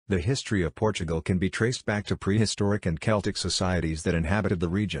The history of Portugal can be traced back to prehistoric and Celtic societies that inhabited the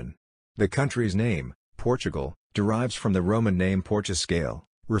region. The country's name, Portugal, derives from the Roman name Portuscale,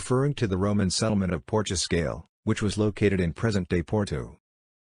 referring to the Roman settlement of Portuscale, which was located in present-day Porto.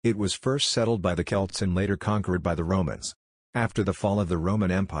 It was first settled by the Celts and later conquered by the Romans. After the fall of the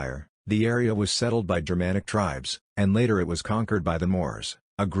Roman Empire, the area was settled by Germanic tribes, and later it was conquered by the Moors,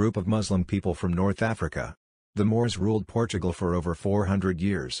 a group of Muslim people from North Africa. The Moors ruled Portugal for over 400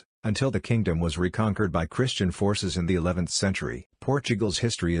 years, until the kingdom was reconquered by Christian forces in the 11th century. Portugal's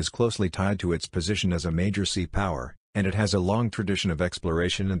history is closely tied to its position as a major sea power, and it has a long tradition of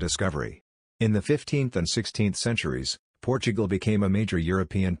exploration and discovery. In the 15th and 16th centuries, Portugal became a major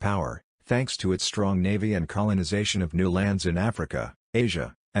European power, thanks to its strong navy and colonization of new lands in Africa,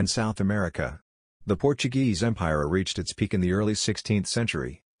 Asia, and South America. The Portuguese Empire reached its peak in the early 16th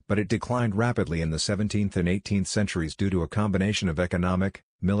century, but it declined rapidly in the 17th and 18th centuries due to a combination of economic,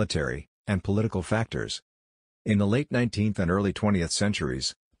 military, and political factors. In the late 19th and early 20th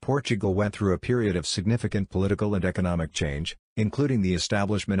centuries, Portugal went through a period of significant political and economic change, including the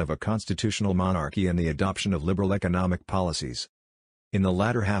establishment of a constitutional monarchy and the adoption of liberal economic policies. In the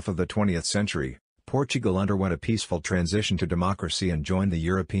latter half of the 20th century, Portugal underwent a peaceful transition to democracy and joined the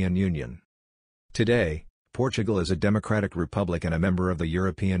European Union. Today, Portugal is a democratic republic and a member of the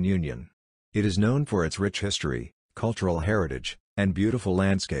European Union. It is known for its rich history, cultural heritage, and beautiful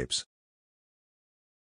landscapes.